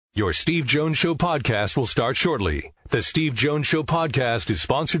Your Steve Jones Show podcast will start shortly. The Steve Jones Show podcast is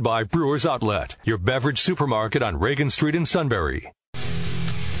sponsored by Brewers Outlet, your beverage supermarket on Reagan Street in Sunbury.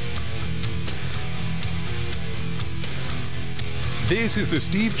 This is the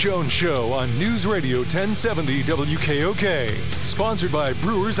Steve Jones Show on News Radio 1070 WKOK, sponsored by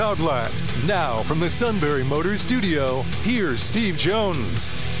Brewers Outlet. Now from the Sunbury Motors Studio, here's Steve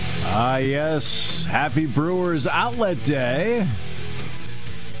Jones. Yes, happy Brewers Outlet Day.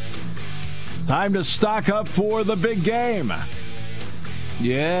 Time to stock up for the big game.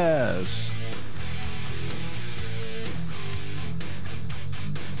 Yes.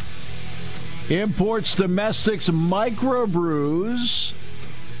 Imports, domestics, microbrews.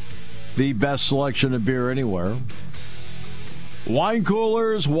 The best selection of beer anywhere. Wine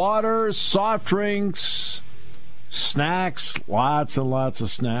coolers, water, soft drinks, snacks, lots and lots of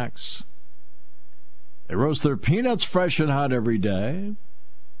snacks. They roast their peanuts fresh and hot every day.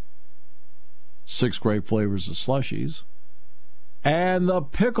 6 great flavors of slushies. And the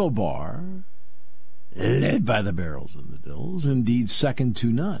pickle bar, led by the barrels and the dills, indeed second to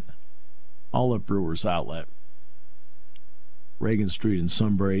none. All at Brewers Outlet. Reagan Street in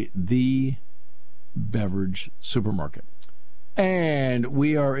Sunbury, the beverage supermarket. And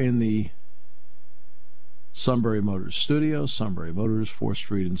we are in the Sunbury Motors studio. Sunbury Motors, 4th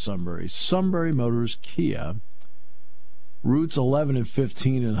Street in Sunbury. Sunbury Motors Kia. Routes 11 and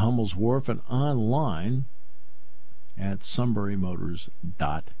 15 in Hummel's Wharf, and online at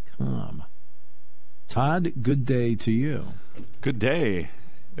sunburymotors.com. Todd, good day to you. Good day.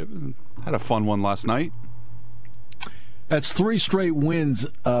 Had a fun one last night. That's 3 straight wins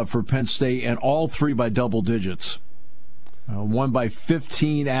for Penn State, and all 3 by double digits. One by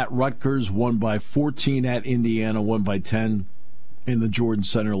 15 at Rutgers, one by 14 at Indiana, one by 10 in the Jordan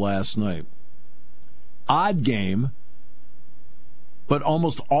Center last night. Odd game. But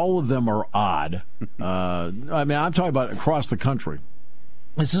almost all of them are odd. I'm talking about across the country.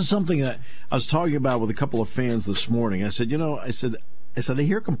 This is something that I was talking about with a couple of fans this morning. I said, I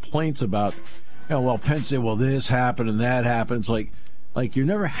hear complaints about, Penn State, this happened and that happened. It's like you're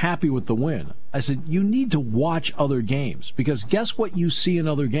never happy with the win. I said, you need to watch other games, because guess what you see in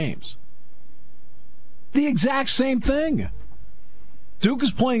other games? The exact same thing. Duke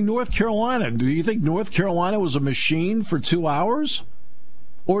is playing North Carolina. Do you think North Carolina was a machine for 2 hours?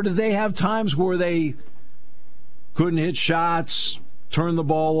 Or did they have times where they couldn't hit shots, turn the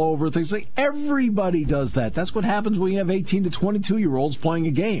ball over, things like everybody does that. That's what happens when you have 18 to 22-year-olds playing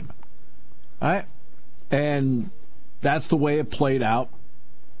a game. All right? And that's the way it played out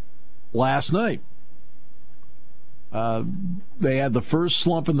last night. They had the first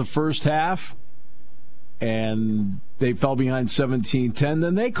slump in the first half, and they fell behind 17-10.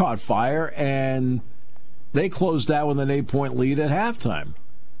 Then they caught fire, and they closed out with an 8-point lead at halftime.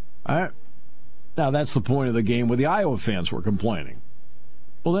 All right. Now, that's the point of the game where the Iowa fans were complaining.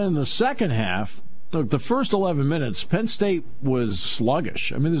 Well, then in the second half, look, the first 11 minutes, Penn State was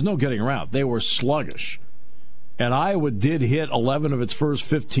sluggish. There's no getting around. They were sluggish. And Iowa did hit 11 of its first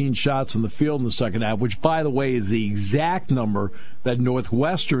 15 shots in the field in the second half, which, by the way, is the exact number that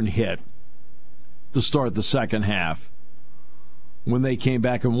Northwestern hit to start the second half when they came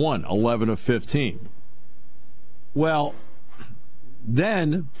back and won 11 of 15. Well,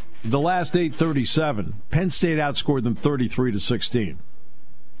 then the last 8:37, Penn State outscored them 33-16.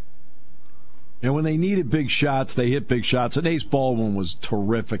 And when they needed big shots, they hit big shots. And Ace Baldwin was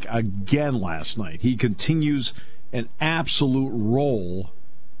terrific again last night. He continues an absolute roll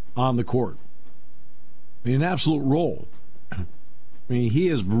on the court. An absolute roll. He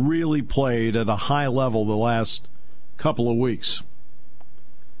has really played at a high level the last couple of weeks.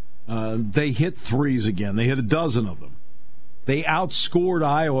 They hit threes again. They hit a dozen of them. They outscored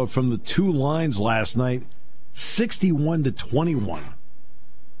Iowa from the 2 lines last night, 61-21.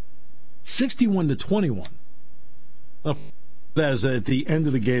 61-21. As at the end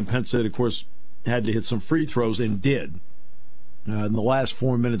of the game, Penn State, of course, had to hit some free throws and did. In the last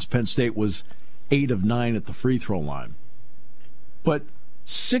 4 minutes, Penn State was 8 of 9 at the free throw line. But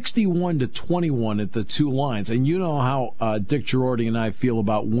 61-21 at the 2 lines. And you know how Dick Girardi and I feel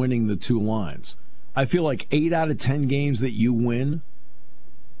about winning the 2 lines. I feel like 8 out of 10 games that you win,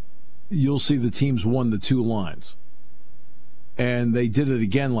 you'll see the teams won the 2 lines. And they did it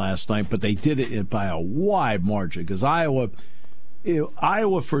again last night, but they did it by a wide margin because Iowa,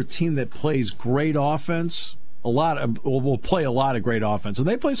 for a team that plays great offense, will play a lot of great offense. And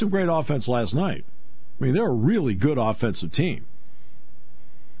they played some great offense last night. They're a really good offensive team.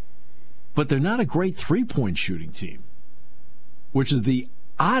 But they're not a great three-point shooting team, which is the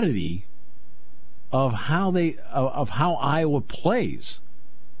oddity of how Iowa plays.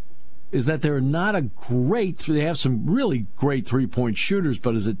 is that they're not a great. They have some really great three-point shooters,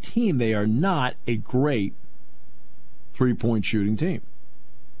 but as a team, they are not a great three-point shooting team.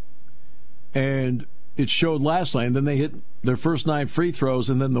 And it showed last night. And then they hit their first 9 free throws,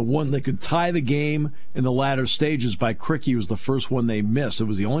 and then the one that could tie the game in the latter stages by Cricky was the first one they missed. It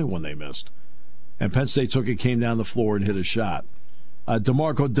was the only one they missed. And Penn State took it, came down the floor, and hit a shot.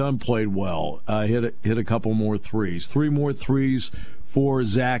 DeMarco Dunn played well. Hit a couple more threes. 3 more threes for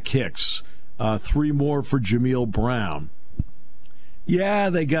Zach Hicks. 3 more for Jameel Brown. Yeah,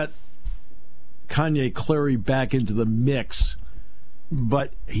 they got Kanye Clary back into the mix,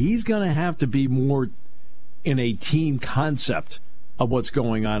 but he's going to have to be more in a team concept of what's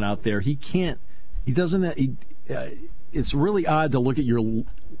going on out there. It's really odd to look at your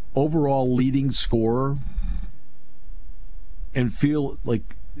overall leading scorer and feel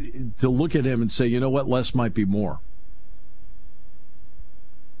like, to look at him and say, you know what, less might be more.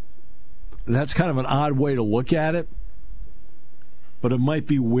 That's kind of an odd way to look at it, but it might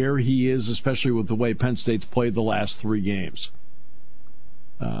be where he is, especially with the way Penn State's played the last 3 games.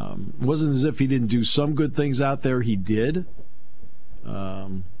 It wasn't as if he didn't do some good things out there. He did.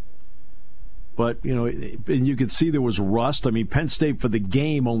 But, and you could see there was rust. I mean, Penn State for the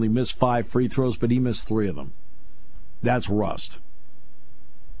game only missed 5 free throws, but he missed 3 of them. That's rust.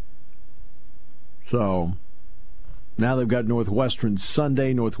 So now they've got Northwestern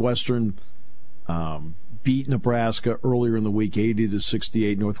Sunday. Northwestern beat Nebraska earlier in the week,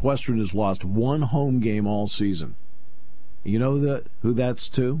 80-68. Northwestern has lost 1 home game all season. You know who that's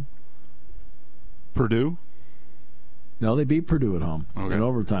to? Purdue? No, they beat Purdue at home in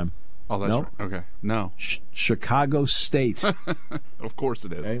overtime. Oh, that's right. Okay. No. Chicago State. Of course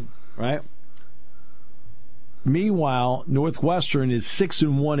it is. Okay. Right? Meanwhile, Northwestern is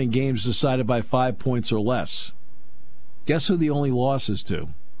 6-1 in games decided by 5 points or less. Guess who the only loss is to?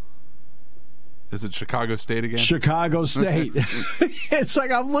 Is it Chicago State again? Chicago State. It's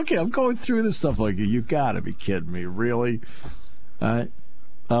like I'm going through this stuff like, you got to be kidding me, really? Boo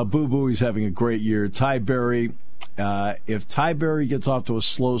Boo, he's having a great year. Ty Berry, if Ty Berry gets off to a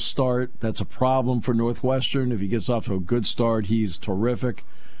slow start, that's a problem for Northwestern. If he gets off to a good start, he's terrific.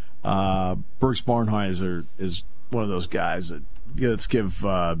 Brooks Barnheiser is one of those guys that, let's give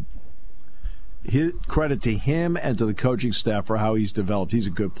credit to him and to the coaching staff for how he's developed. He's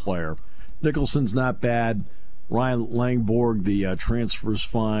a good player. Nicholson's not bad. Ryan Langborg, the transfer's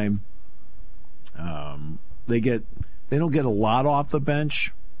fine. They don't get a lot off the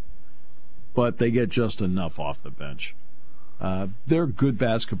bench, but they get just enough off the bench. They're a good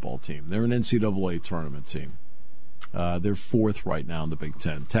basketball team. They're an NCAA tournament team. They're 4th right now in the Big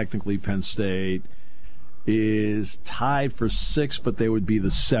Ten. Technically, Penn State is tied for 6th, but they would be the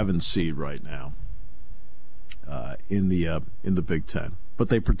 7th seed right now in the Big Ten. But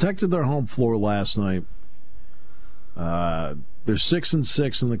they protected their home floor last night. They're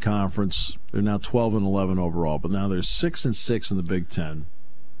 6-6 in the conference. They're now 12-11 overall, but now they're 6-6 in the Big Ten,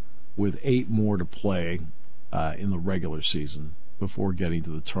 with 8 more to play in the regular season before getting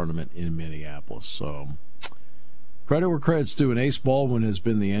to the tournament in Minneapolis. So, credit where credit's due, and Ace Baldwin has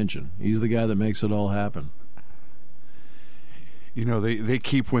been the engine. He's the guy that makes it all happen. They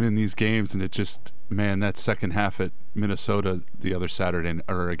keep winning these games, and it just, man, that second half at Minnesota the other Saturday,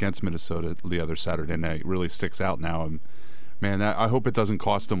 or against Minnesota the other Saturday night, really sticks out now. And man, I hope it doesn't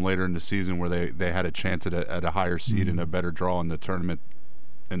cost them later in the season where they had a chance at a higher seed and a better draw in the tournament,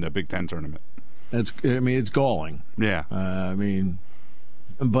 in the Big Ten tournament. It's galling. Yeah.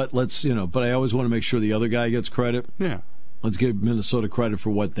 But but I always want to make sure the other guy gets credit. Yeah. Let's give Minnesota credit for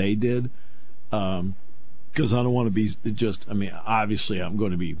what they did. Because I don't want to be obviously I'm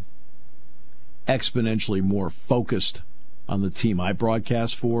going to be exponentially more focused on the team I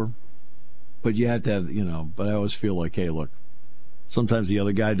broadcast for. But you have to have, but I always feel like, hey, look, sometimes the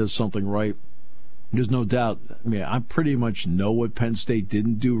other guy does something right. There's no doubt. I pretty much know what Penn State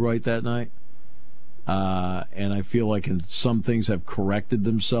didn't do right that night. And I feel like some things have corrected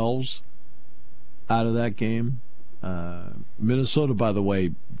themselves out of that game. Minnesota, by the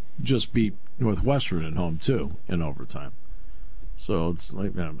way, just beat Northwestern at home, too, in overtime. So it's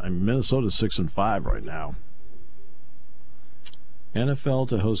like, Minnesota's 6-5 right now. NFL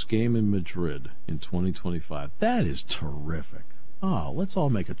to host game in Madrid in 2025. That is terrific. Oh, let's all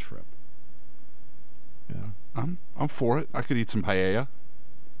make a trip. Yeah, I'm for it. I could eat some paella.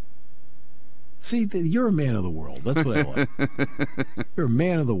 See, you're a man of the world. That's what I like. You're a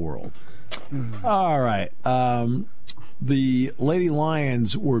man of the world. All right. The Lady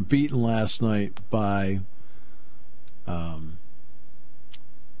Lions were beaten last night by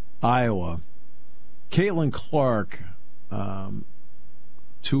Iowa. Caitlin Clark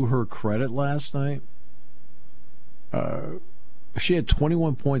to her credit last night, she had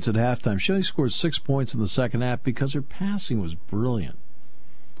 21 points at halftime. She only scored 6 points in the second half because her passing was brilliant.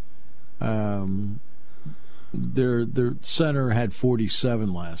 Their center had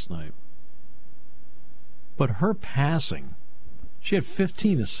 47 last night. But her passing, she had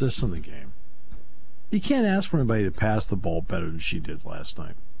 15 assists in the game. You can't ask for anybody to pass the ball better than she did last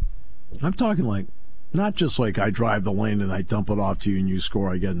night. I'm talking like, not just like I drive the lane and I dump it off to you and you score,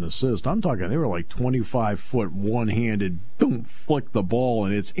 I get an assist. I'm talking they were like 25-foot, one-handed, boom, flick the ball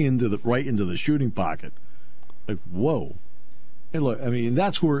and it's right into the shooting pocket. Like, whoa. Hey, look, I mean,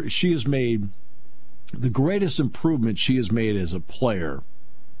 that's where she has made the greatest improvement she has made as a player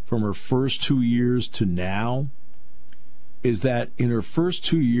from her first 2 years to now is that in her first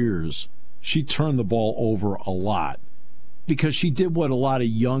 2 years, she turned the ball over a lot because she did what a lot of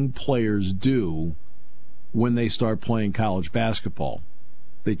young players do when they start playing college basketball.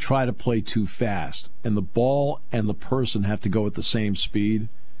 They try to play too fast, and the ball and the person have to go at the same speed.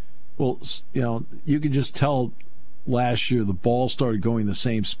 Well, you know, you could just tell last year the ball started going the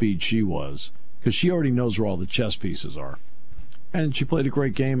same speed she was because she already knows where all the chess pieces are. And she played a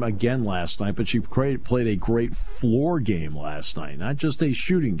great game again last night, but she played a great floor game last night. Not just a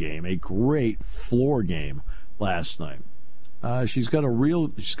shooting game, a great floor game last night. She's got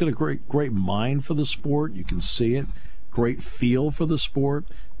a great mind for the sport. You can see it. Great feel for the sport.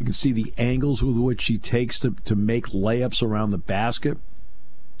 You can see the angles with which she takes to make layups around the basket.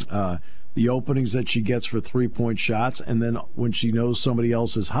 The openings that she gets for three-point shots, and then when she knows somebody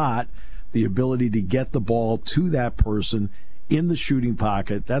else is hot, the ability to get the ball to that person in the shooting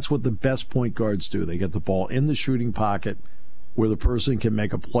pocket. That's what the best point guards do. They get the ball in the shooting pocket where the person can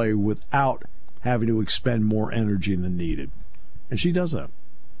make a play without having to expend more energy than needed. And she does that.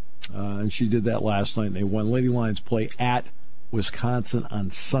 And she did that last night, and they won. Lady Lions play at Wisconsin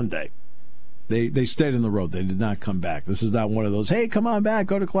on Sunday. They stayed on the road. They did not come back. This is not one of those, hey, come on back,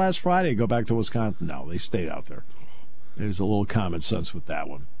 go to class Friday, go back to Wisconsin. No, they stayed out there. There's a little common sense with that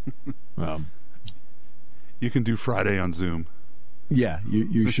one. You can do Friday on Zoom. Yeah,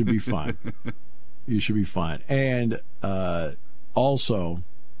 you should be fine. You should be fine. And also,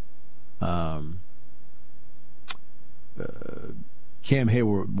 Cam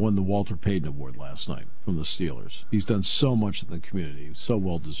Hayward won the Walter Payton Award last night from the Steelers. He's done so much in the community. He's so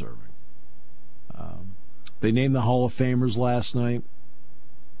well-deserving. They named the Hall of Famers last night.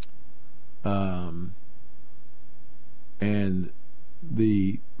 And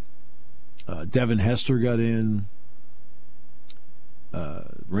the Devin Hester got in.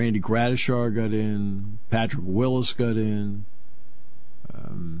 Randy Gradishar got in. Patrick Willis got in.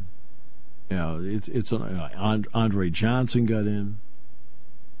 Andre Johnson got in.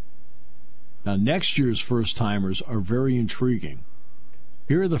 Now, next year's first-timers are very intriguing.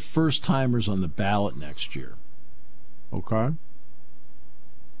 Here are the first-timers on the ballot next year. Okay?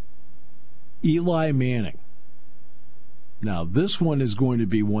 Eli Manning. Now, this one is going to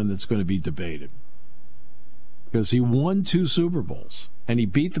be one that's going to be debated because he won 2 Super Bowls and he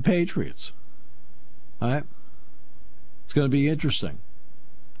beat the Patriots. All right? It's going to be interesting.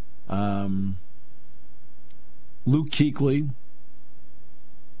 Luke Kuechly,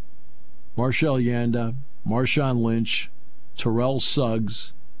 Marshall Yanda, Marshawn Lynch, Terrell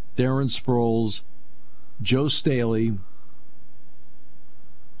Suggs, Darren Sproles, Joe Staley,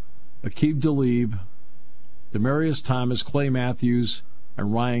 Aqib Talib, Demaryius Thomas, Clay Matthews,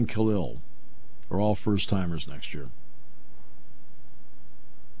 and Ryan Khalil are all first-timers next year.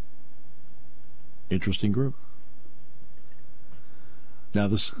 Interesting group. Now,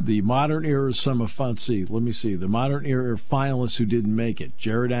 the modern era semifinalists. Let me see. The modern era finalists who didn't make it: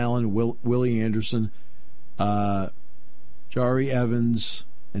 Jared Allen, Willie Anderson, Jari Evans,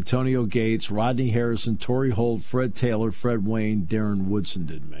 Antonio Gates, Rodney Harrison, Torrey Holt, Fred Taylor, Fred Wayne, Darren Woodson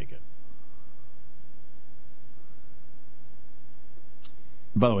didn't make it.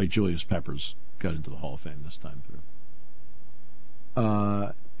 By the way, Julius Peppers got into the Hall of Fame this time through.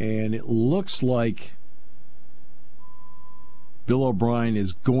 And it looks like Bill O'Brien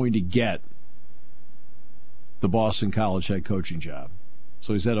is going to get the Boston College head coaching job.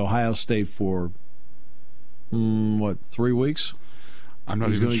 So he's at Ohio State for, 3 weeks? I'm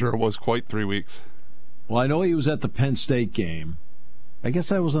not even sure it was quite 3 weeks. Well, I know he was at the Penn State game. I guess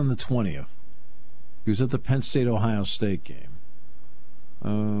that was on the 20th. He was at the Penn State-Ohio State game.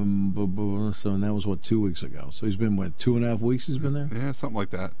 And that was, 2 weeks ago. So he's been, 2.5 weeks he's been there? Yeah, something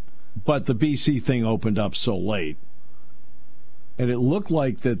like that. But the BC thing opened up so late. And it looked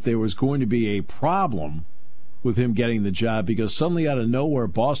like that there was going to be a problem with him getting the job because suddenly out of nowhere,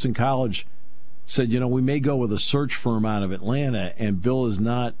 Boston College said, we may go with a search firm out of Atlanta, and Bill is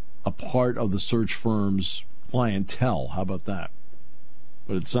not a part of the search firm's clientele. How about that?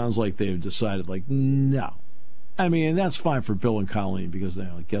 But it sounds like they've decided, no. I mean, and that's fine for Bill and Colleen because,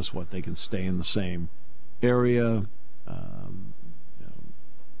 guess what? They can stay in the same area.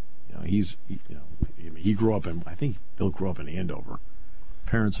 He grew up in, I think Bill grew up in Andover.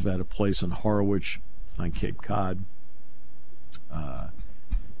 Parents have had a place in Harwich on Cape Cod.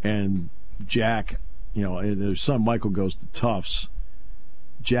 And Jack, and their son Michael goes to Tufts.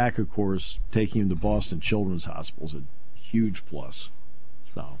 Jack, of course, taking him to Boston Children's Hospital is a huge plus.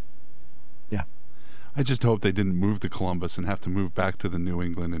 So, yeah. I just hope they didn't move to Columbus and have to move back to the New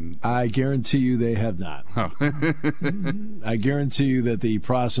England. And I guarantee you they have not. Oh. I guarantee you that the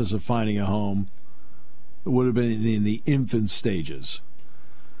process of finding a home would have been in the infant stages.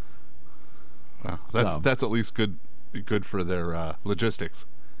 Wow. That's at least good for their logistics.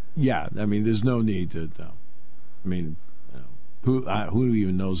 Yeah, I mean, there's no need to. Who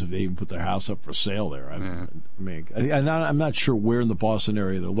even knows if they even put their house up for sale there? I'm not sure where in the Boston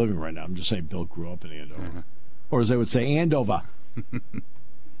area they're living right now. I'm just saying Bill grew up in Andover, or as they would say, Andover,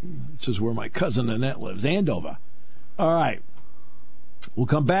 which is where my cousin Annette lives. Andover. All right, we'll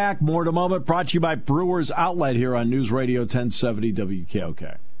come back. More in a moment. Brought to you by Brewers Outlet here on News Radio 1070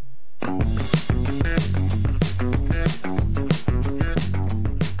 WKOK.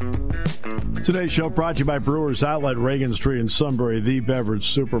 Today's show brought to you by Brewers Outlet, Reagan Street in Sunbury, the beverage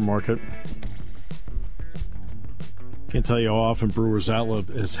supermarket. Can't tell you how often Brewers Outlet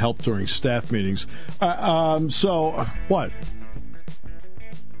has helped during staff meetings. So, what?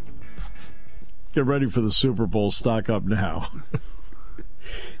 Get ready for the Super Bowl. Stock up now.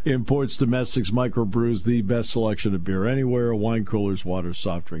 Imports, domestics, microbrews, the best selection of beer anywhere. Wine coolers, water,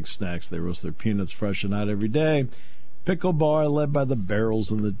 soft drinks, snacks. They roast their peanuts fresh and out every day. Pickle bar led by the barrels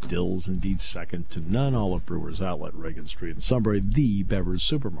and the dills, indeed second to none. All of Brewers Outlet, Reagan Street in Sunbury, the beverage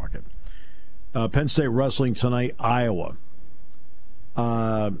supermarket. Penn State wrestling tonight, Iowa.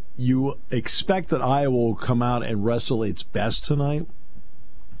 You expect that Iowa will come out and wrestle its best tonight,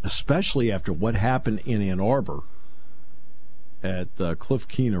 especially after what happened in Ann Arbor at Cliff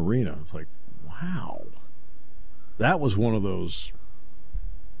Keen Arena. It's like, wow. That was one of those,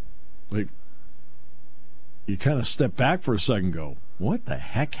 you kind of step back for a second and go, what the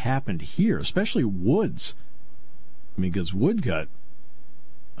heck happened here? Especially Woods. I mean, because Wood got...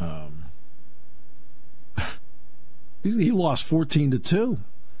 he lost 14-2.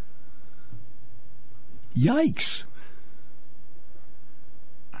 Yikes.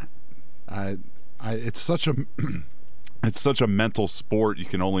 It's such a it's such a mental sport. I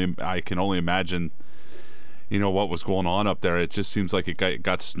can only imagine what was going on up there. It just seems like it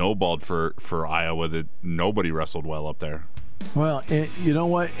got snowballed for Iowa, that nobody wrestled well up there. Well, you know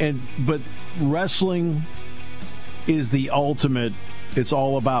what? But wrestling is the ultimate. It's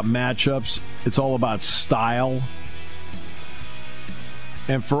all about matchups. It's all about style.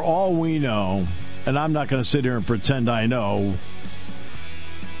 And for all we know, and I'm not going to sit here and pretend I know,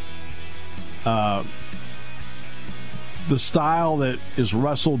 the style that is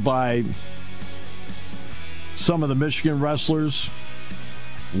wrestled by some of the Michigan wrestlers,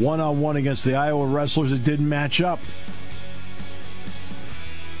 one-on-one against the Iowa wrestlers, it didn't match up.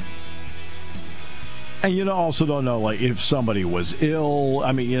 And you also don't know, if somebody was ill.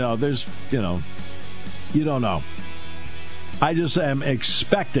 I mean, there's, you don't know. I just am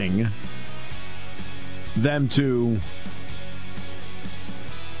expecting them to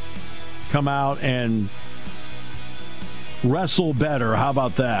come out and wrestle better. How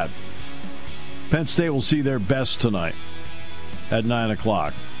about that? Penn State will see their best tonight at 9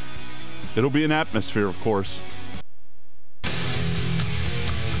 o'clock. It'll be an atmosphere, of course.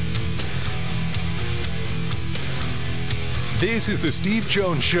 This is the Steve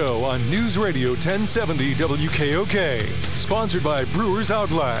Jones Show on News Radio 1070 WKOK. Sponsored by Brewers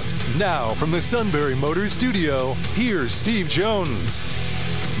Outlet. Now from the Sunbury Motors Studio, here's Steve Jones.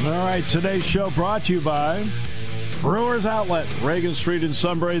 All right, today's show brought to you by Brewers Outlet, Reagan Street in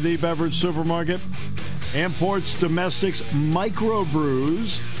Sunbury, the beverage supermarket. Imports, domestics,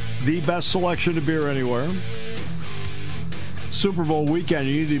 microbrews, the best selection of beer anywhere. Super Bowl weekend,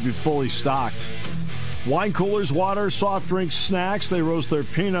 you need to be fully stocked. Wine coolers, water, soft drinks, snacks. They roast their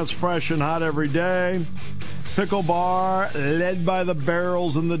peanuts fresh and hot every day. Pickle bar, led by the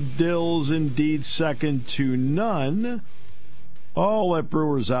barrels and the dills, indeed second to none. All at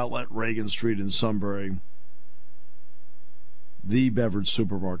Brewers Outlet, Reagan Street in Sunbury. The beverage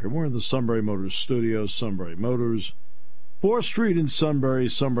supermarket. We're in the Sunbury Motors studio. Sunbury Motors. 4th Street in Sunbury.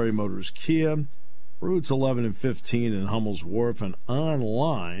 Sunbury Motors Kia. Routes 11 and 15 in Hummel's Wharf. And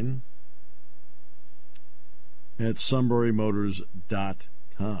online at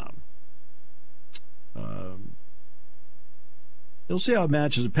sunburymotors.com. You'll see how it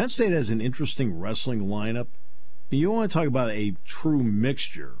matches. Penn State has an interesting wrestling lineup. You want to talk about a true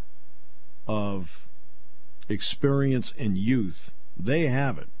mixture of experience and youth. They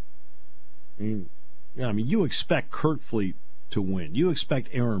have it. I mean, you expect Kurt Fleet to win. You expect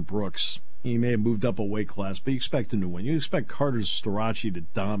Aaron Brooks. He may have moved up a weight class, but you expect him to win. You expect Carter Storace to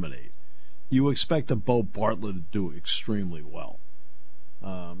dominate. You expect a Bo Bartlett to do extremely well.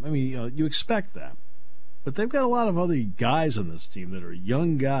 You expect that. But they've got a lot of other guys on this team that are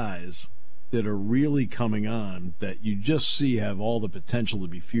young guys that are really coming on that you just see have all the potential to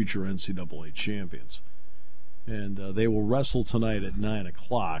be future NCAA champions. And they will wrestle tonight at 9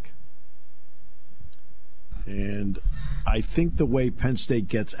 o'clock. And I think the way Penn State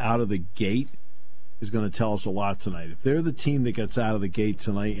gets out of the gate is going to tell us a lot tonight. If they're the team that gets out of the gate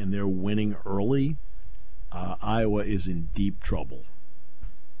tonight and they're winning early, Iowa is in deep trouble.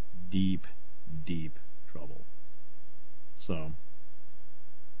 Deep trouble. So,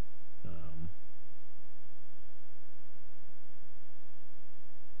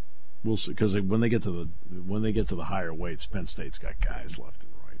 we'll see. Because when they get to the higher weights, Penn State's got guys left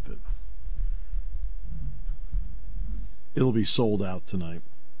and right that it'll be sold out tonight.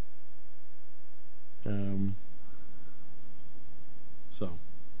 So,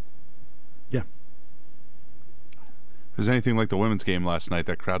 yeah. If there's anything like the women's game last night,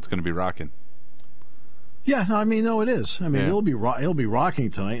 that crowd's going to be rocking. Yeah, no, it is. It'll be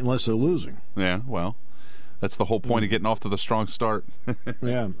rocking tonight unless they're losing. Yeah, well, that's the whole point of getting off to the strong start.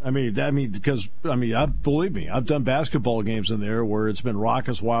 Yeah, because believe me, I've done basketball games in there where it's been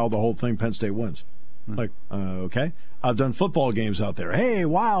raucous wild the whole thing. Penn State wins. Okay. I've done football games out there. Hey,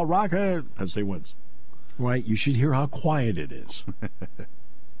 wild rock, Penn State wins. Right? You should hear how quiet it is.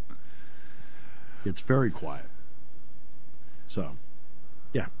 It's very quiet. So,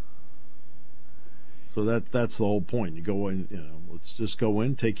 yeah. So that's the whole point. You go in, let's just go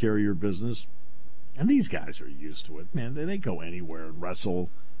in, take care of your business. And these guys are used to it, man. They go anywhere and wrestle.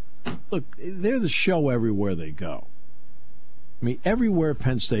 Look, they're the show everywhere they go. Everywhere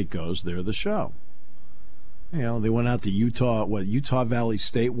Penn State goes, they're the show. They went out to Utah Valley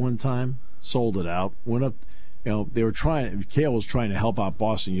State one time, sold it out, went up. They were Kale was trying to help out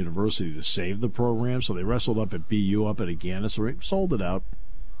Boston University to save the program, so they wrestled up at BU, up at Agganis, sold it out.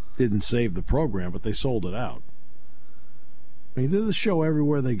 Didn't save the program, but they sold it out. They're the show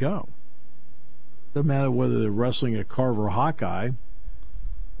everywhere they go. Doesn't matter whether they're wrestling at Carver Hawkeye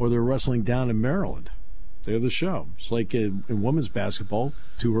or they're wrestling down in Maryland. They're the show. It's like in women's basketball,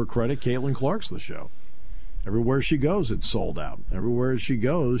 to her credit, Caitlin Clark's the show. Everywhere she goes, it's sold out. Everywhere she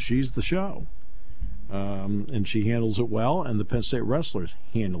goes, she's the show. And she handles it well, and the Penn State wrestlers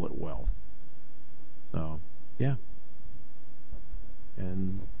handle it well. So, yeah.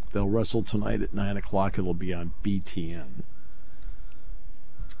 And they'll wrestle tonight at 9 o'clock. It'll be on BTN.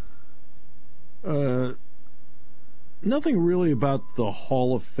 Nothing really about the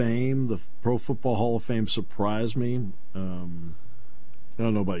Hall of Fame, the Pro Football Hall of Fame, surprised me. I don't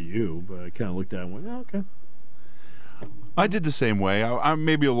know about you, but I kind of looked at it and went, okay. I did the same way. I'm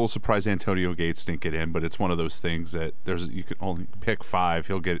maybe a little surprised Antonio Gates didn't get in, but it's one of those things that you can only pick 5.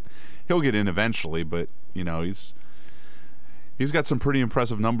 He'll get in eventually, but he's got some pretty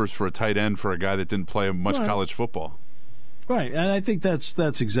impressive numbers for a tight end for a guy that didn't play much college football. Right, and I think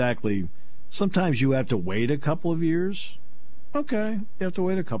that's exactly. Sometimes you have to wait a couple of years. Okay, you have to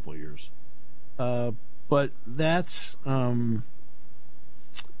wait a couple of years, but that's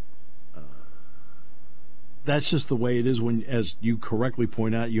just the way it is when, as you correctly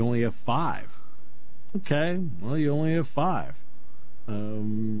point out, you only have 5. Okay, well, you only have 5.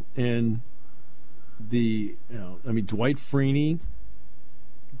 And Dwight Freeney,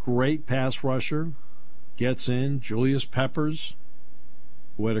 great pass rusher, gets in. Julius Peppers,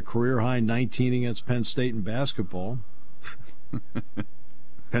 who had a career-high 19 against Penn State in basketball.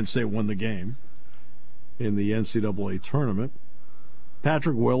 Penn State won the game in the NCAA tournament.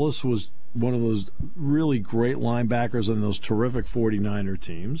 Patrick Willis was one of those really great linebackers on those terrific 49er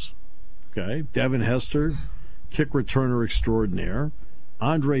teams. Okay, Devin Hester, kick returner extraordinaire.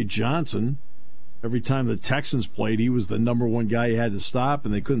 Andre Johnson, every time the Texans played, he was the number one guy you had to stop,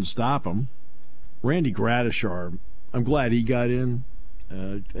 and they couldn't stop him. Randy Gradishar, I'm glad he got in.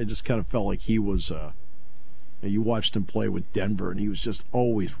 I just kind of felt like he was, you watched him play with Denver, and he was just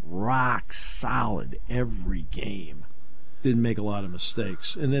always rock solid every game. Didn't make a lot of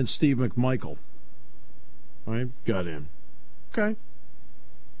mistakes. And then Steve McMichael, right, got in. Okay.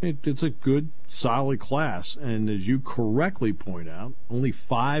 It's a good, solid class. And as you correctly point out, only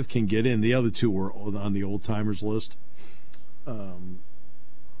 5 can get in. The other 2 were on the old-timers list.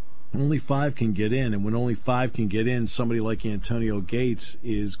 Only 5 can get in. And when only 5 can get in, somebody like Antonio Gates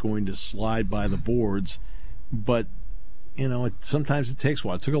is going to slide by the boards. But, sometimes it takes a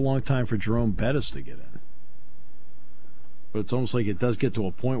while. It took a long time for Jerome Bettis to get in. But it's almost like it does get to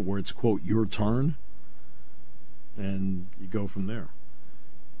a point where it's, quote, your turn. And you go from there.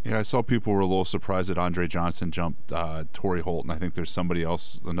 Yeah, I saw people were a little surprised that Andre Johnson jumped Torrey Holt, and I think there's somebody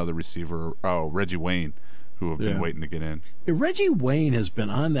else, another receiver, Reggie Wayne, who have been waiting to get in. Yeah, Reggie Wayne has been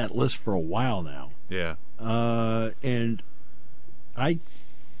on that list for a while now. Yeah. And I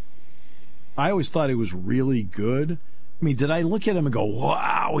always thought he was really good. I mean, did I look at him and go,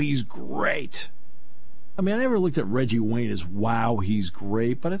 wow, he's great? I mean, I never looked at Reggie Wayne as, wow, he's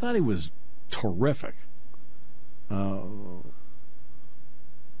great, but I thought he was terrific.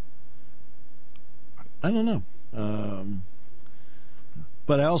 I don't know.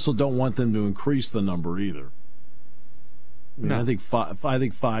 But I also don't want them to increase the number either. I mean, no. I think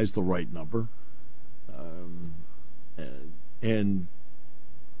 5's the right number. And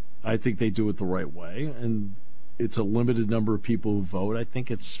I think they do it the right way. And it's a limited number of people who vote. I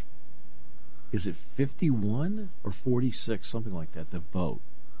think is it 51 or 46, something like that vote.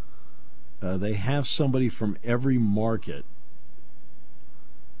 They have somebody from every market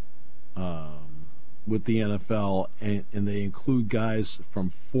with the NFL, and they include guys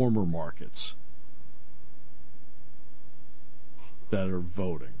from former markets that are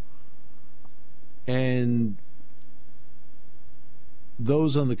voting. And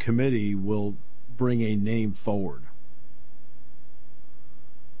those on the committee will bring a name forward.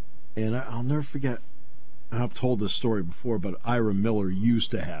 And I'll never forget, I've told this story before, but Ira Miller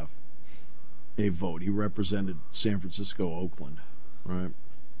used to have a vote. He represented San Francisco, Oakland, right?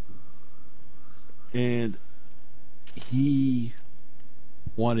 And he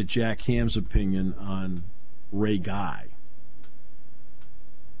wanted Jack Ham's opinion on Ray Guy.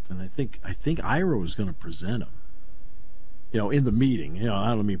 And I think Ira was going to present him. In the meeting. I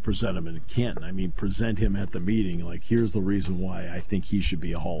don't mean present him in Canton. I mean present him at the meeting. Like, here's the reason why I think he should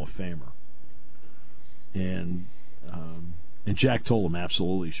be a Hall of Famer. And Jack told him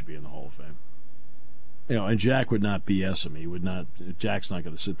absolutely he should be in the Hall of Fame. And Jack would not BS him. He would not. Jack's not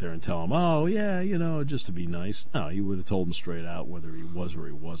going to sit there and tell him, "Oh, yeah, just to be nice." No, he would have told him straight out whether he was or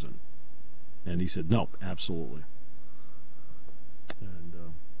he wasn't. And he said, "No, absolutely."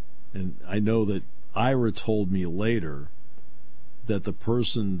 And I know that Ira told me later that the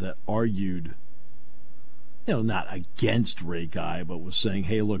person that argued, not against Ray Guy, but was saying,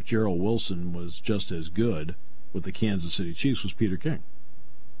 "Hey, look, Gerald Wilson was just as good with the Kansas City Chiefs," was Peter King.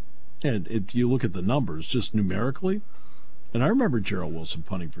 And if you look at the numbers, just numerically, and I remember Gerald Wilson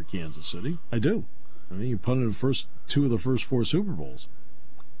punting for Kansas City. I do. I mean, he punted the first 2 of the first 4 Super Bowls.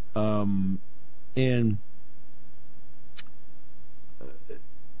 And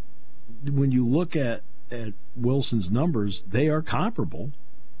when you look at Wilson's numbers, they are comparable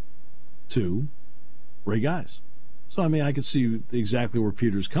to Ray Guy's. So, I mean, I could see exactly where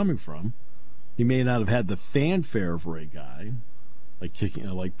Peter's coming from. He may not have had the fanfare of Ray Guy,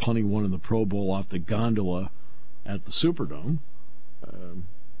 like punting one in the Pro Bowl off the gondola at the Superdome,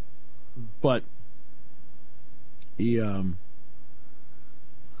 but he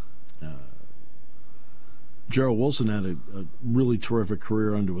Gerald Wilson had a really terrific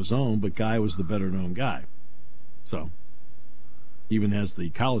career unto his own, but Guy was the better known guy, so even has the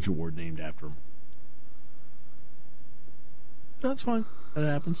college award named after him. That's fine. That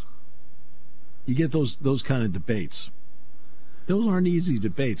happens. You get those kind of debates. Those aren't easy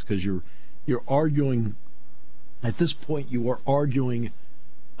debates because you're arguing. At this point, you are arguing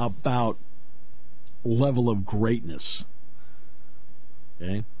about level of greatness.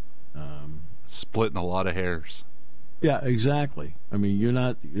 Okay, splitting a lot of hairs. Yeah, exactly. I mean, you're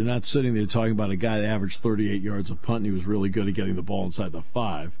not sitting there talking about a guy that averaged 38 yards a punt and he was really good at getting the ball inside the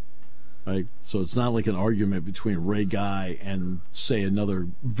 5. Right? So it's not like an argument between Ray Guy and, say, another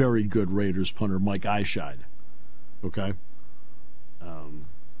very good Raiders punter, Mike Eyeshide. Okay?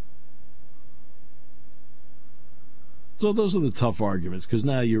 So those are the tough arguments because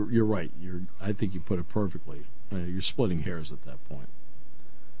now you're right. I think you put it perfectly. You're splitting hairs at that point.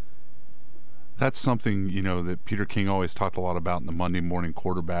 That's something, that Peter King always talked a lot about in the Monday morning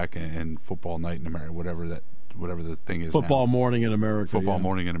quarterback and football night in America, whatever the thing is. Football morning in America.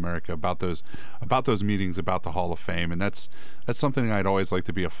 Morning in America, about those meetings about the Hall of Fame, and that's something I'd always like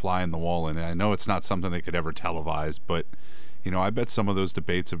to be a fly in the wall in. And I know it's not something they could ever televise, but I bet some of those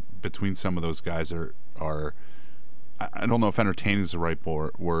debates between some of those guys are I don't know if entertaining is the right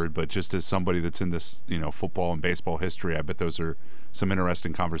word, but just as somebody that's in this, football and baseball history, I bet those are some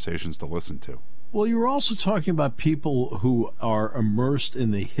interesting conversations to listen to. Well, you were also talking about people who are immersed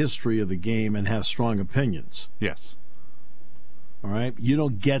in the history of the game and have strong opinions. Yes. All right? You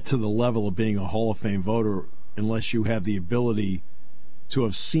don't get to the level of being a Hall of Fame voter unless you have the ability to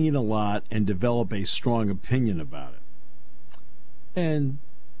have seen a lot and develop a strong opinion about it. And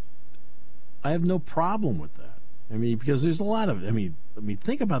I have no problem with that. I mean, because there's a lot of,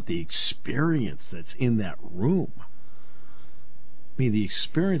 think about the experience that's in that room. The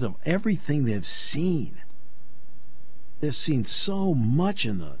experience of everything they've seen. They've seen so much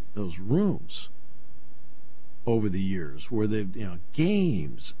in those rooms over the years, where they've,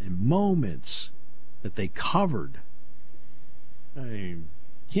 games and moments that they covered. I mean,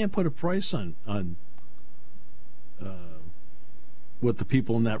 can't put a price on what the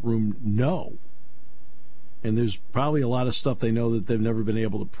people in that room know. And there's probably a lot of stuff they know that they've never been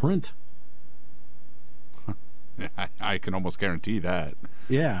able to print. I can almost guarantee that.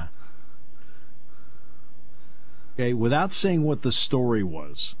 Yeah. Okay, without saying what the story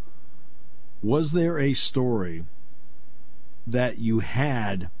was there a story that you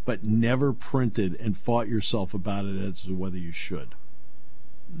had but never printed and fought yourself about it as to whether you should?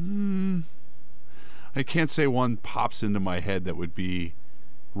 I can't say one pops into my head that would be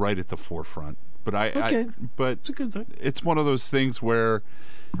right at the forefront. But but it's a good thing. It's one of those things where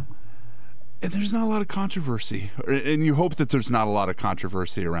there's not a lot of controversy, and you hope that there's not a lot of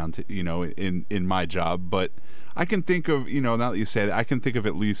controversy around, in my job. But I can think of, now that you say that, I can think of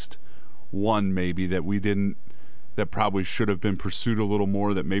at least one maybe that probably should have been pursued a little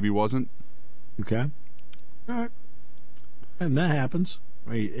more that maybe wasn't. Okay. All right. And that happens.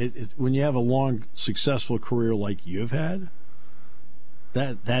 When you have a long, successful career like you've had,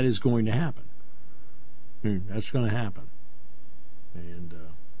 that is going to happen. That's going to happen. And,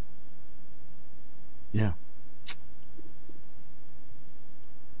 yeah.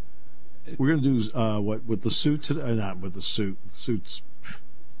 We're going to do what with the suit today? Not with the suit. Suits.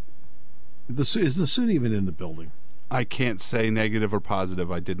 Is the suit even in the building? I can't say negative or positive.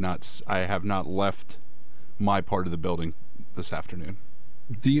 I have not left my part of the building this afternoon.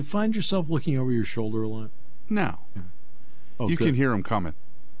 Do you find yourself looking over your shoulder a lot? No. Yeah. Oh, you good. can hear him coming.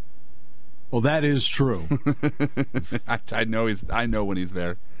 Well, that is true. I know when he's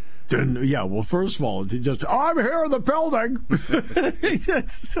there. Yeah, well, first of all, I'm here in the building.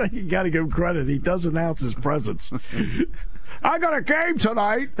 You got to give him credit. He does announce his presence. I got a game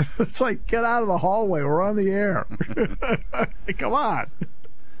tonight. It's like, get out of the hallway. We're on the air. Come on.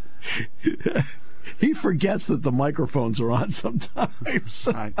 He forgets that the microphones are on sometimes.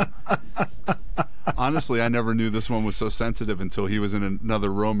 Honestly, I never knew this one was so sensitive until he was in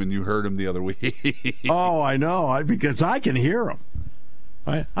another room and you heard him the other week. Oh, I know, because I can hear him.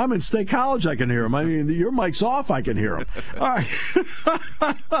 I'm in State College, I can hear him. I mean, your mic's off, I can hear him. All right.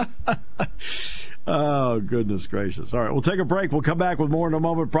 Oh, goodness gracious. All right, we'll take a break. We'll come back with more in a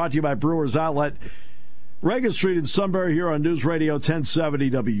moment. Brought to you by Brewers Outlet. Reagan Street in Sunbury here on News Radio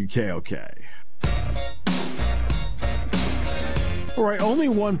 1070 WKOK. All right, only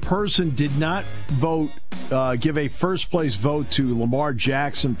one person did not give a first-place vote to Lamar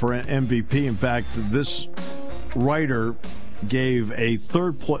Jackson for MVP. In fact, this writer gave a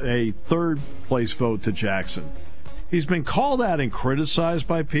third-place vote to Jackson. He's been called out and criticized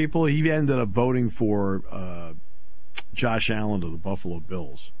by people. He ended up voting for Josh Allen of the Buffalo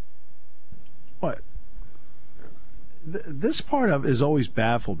Bills. What? This part of has always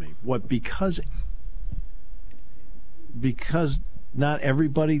baffled me. What, because not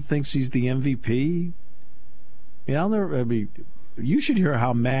everybody thinks he's the MVP? You should hear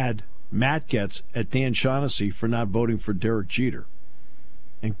how mad Matt gets at Dan Shaughnessy for not voting for Derek Jeter.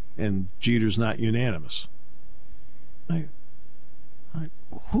 And Jeter's not unanimous.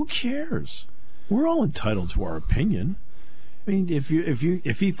 Who cares? We're all entitled to our opinion. I mean,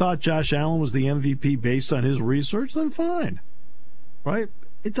 if he thought Josh Allen was the MVP based on his research, then fine, right?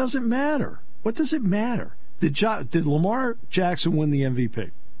 It doesn't matter. What does it matter? Did Lamar Jackson win the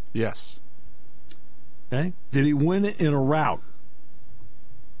MVP? Yes. Okay. Did he win it in a rout?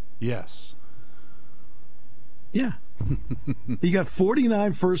 Yes. Yeah. He got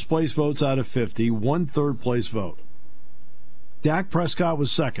 49 first-place votes out of 50, one third-place vote. Dak Prescott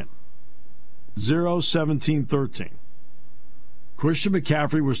was second, 0-17-13. Christian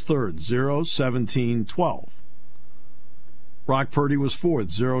McCaffrey was third, 0-17-12. Brock Purdy was fourth,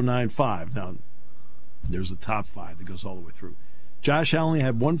 0-9-5. Now, there's a top five that goes all the way through. Josh Allen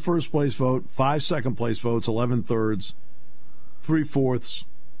had one first-place vote, 5 second-place votes, 11 thirds, 3 fourths,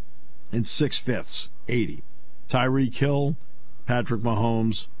 and 6 fifths, 80. Tyreek Hill, Patrick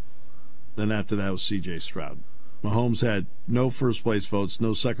Mahomes. Then after that was C.J. Stroud. Mahomes had no first-place votes,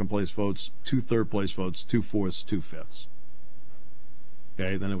 no second-place votes, 2 third-place votes, 2 fourths, 2 fifths.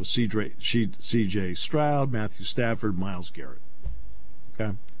 Okay, then it was C.J. Stroud, Matthew Stafford, Myles Garrett.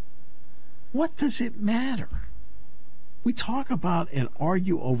 Okay. What does it matter? We talk about and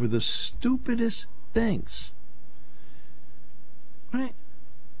argue over the stupidest things. Right?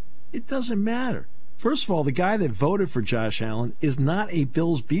 It doesn't matter. First of all, the guy that voted for Josh Allen is not a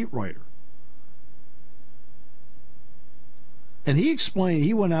Bills beat writer. And he explained,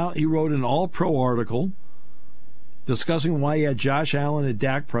 he went out, he wrote an all-pro article discussing why he had Josh Allen and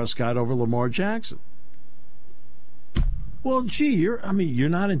Dak Prescott over Lamar Jackson. Well, gee, you're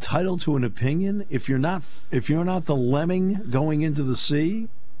not entitled to an opinion if you're not the lemming going into the sea.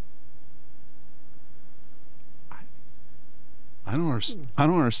 I don't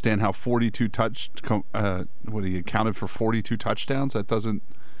understand how 42 what he accounted for 42 touchdowns. That's a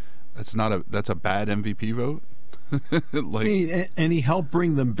bad MVP vote. And he helped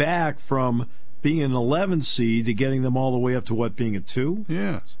bring them back from being an 11 seed to getting them all the way up to being a 2?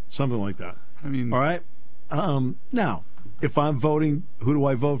 Yeah, something like that. I mean, all right. Now, if I'm voting, who do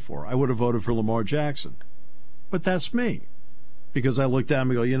I vote for? I would have voted for Lamar Jackson. But that's me. Because I looked at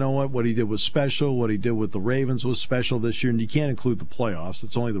him and go, you know what he did was special. What he did with the Ravens was special this year. And you can't include the playoffs.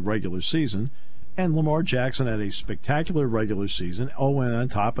 It's only the regular season. And Lamar Jackson had a spectacular regular season. Oh, and on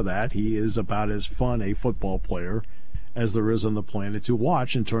top of that, he is about as fun a football player as there is on the planet to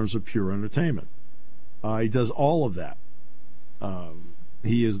watch in terms of pure entertainment. He does all of that.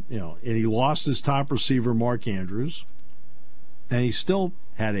 He is, and he lost his top receiver, Mark Andrews. And he still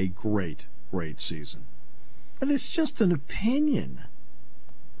had a great, great season. But it's just an opinion.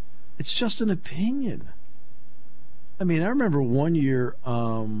 It's just an opinion. I mean, I remember one year,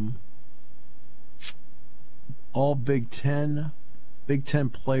 all Big Ten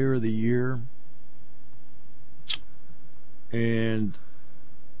Player of the Year, and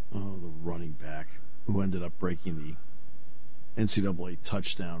the running back who ended up breaking the NCAA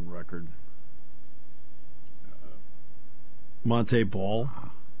touchdown record. Monte Ball,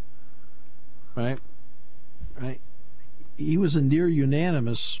 right? He was a near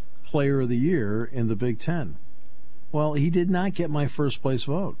unanimous Player of the Year in the Big Ten. Well, he did not get my first place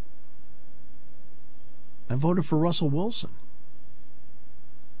vote. I voted for Russell Wilson.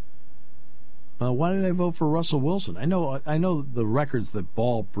 Why did I vote for Russell Wilson? I know the records that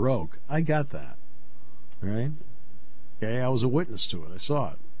Ball broke. I got that, right? Okay, I was a witness to it. I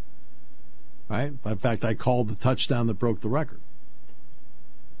saw it. Right? In fact, I called the touchdown that broke the record.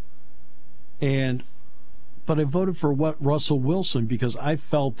 But I voted for Russell Wilson because I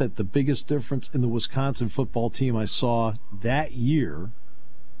felt that the biggest difference in the Wisconsin football team I saw that year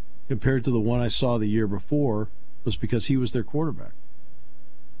compared to the one I saw the year before was because he was their quarterback.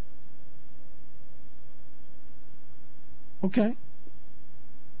 Okay.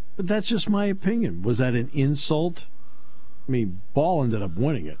 But that's just my opinion. Was that an insult? I mean, Ball ended up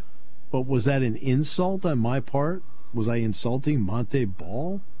winning it. But was that an insult on my part? Was I insulting Monte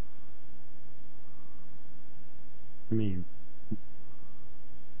Ball? I mean,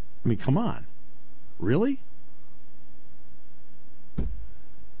 come on. Really?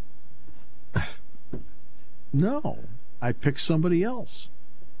 No. I picked somebody else.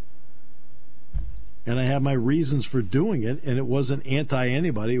 And I had my reasons for doing it, and it wasn't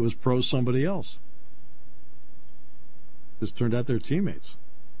anti-anybody. It was pro-somebody else. This turned out they're teammates.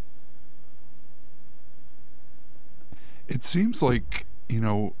 It seems like,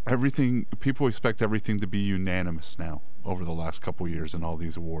 people expect everything to be unanimous now over the last couple of years in all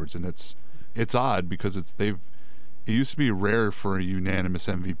these awards, and it's odd because it used to be rare for a unanimous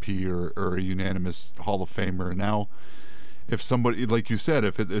MVP or a unanimous Hall of Famer, and now if somebody, like you said,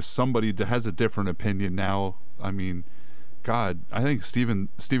 if it is somebody that has a different opinion now, I mean, God, I think Stephen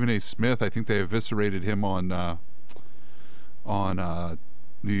A. Smith, I think they eviscerated him on the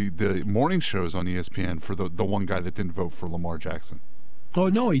morning shows on ESPN for the one guy that didn't vote for Lamar Jackson. Oh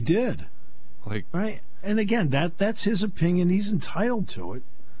no, he did. Right, and again, that's his opinion. He's entitled to it.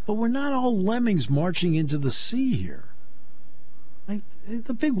 But we're not all lemmings marching into the sea here.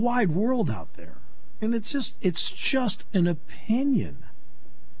 The big wide world out there, and it's just an opinion.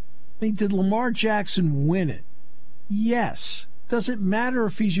 I mean, did Lamar Jackson win it? Yes. Does it matter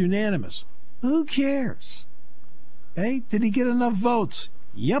if he's unanimous? Who cares? Hey, did he get enough votes?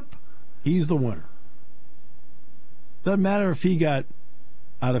 Yep, he's the winner. Doesn't matter if he got,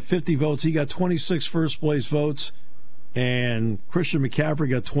 out of 50 votes, he got 26 first-place votes, and Christian McCaffrey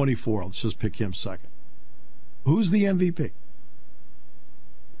got 24. Let's just pick him second. Who's the MVP?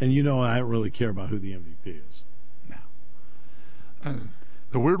 And I don't really care about who the MVP is.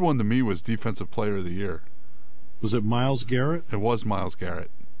 The weird one to me was Defensive Player of the Year. Was it Myles Garrett? It was Myles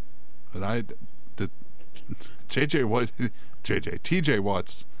Garrett. But TJ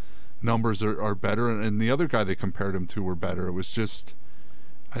Watt's numbers are better, and the other guy they compared him to were better. It was just,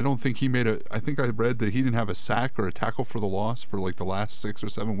 I don't think he made I think I read that he didn't have a sack or a tackle for the loss for like the last 6 or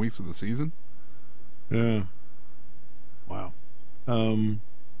 7 weeks of the season. Yeah. Wow.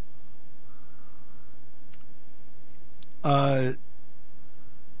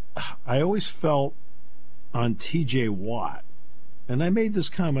 I always felt on TJ Watt, and I made this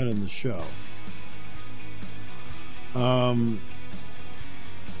comment in the show. The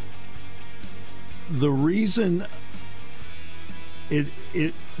reason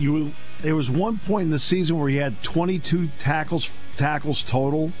there was one point in the season where he had 22 tackles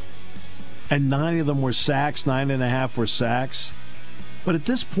total, and 9 of them were sacks, 9.5 were sacks. But at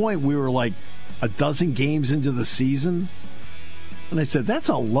this point, we were like a dozen games into the season, and I said, that's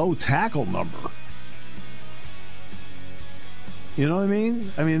a low tackle number. You know what I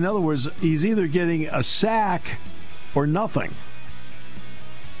mean? I mean, in other words, he's either getting a sack or nothing.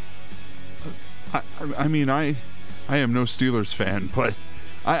 I mean, I am no Steelers fan, but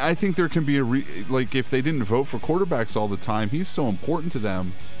I think there can be like if they didn't vote for quarterbacks all the time, he's so important to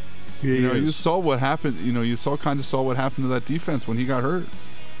them. Yeah, you saw what happened. You saw what happened to that defense when he got hurt.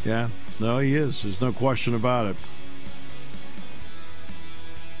 Yeah, no, he is. There's no question about it.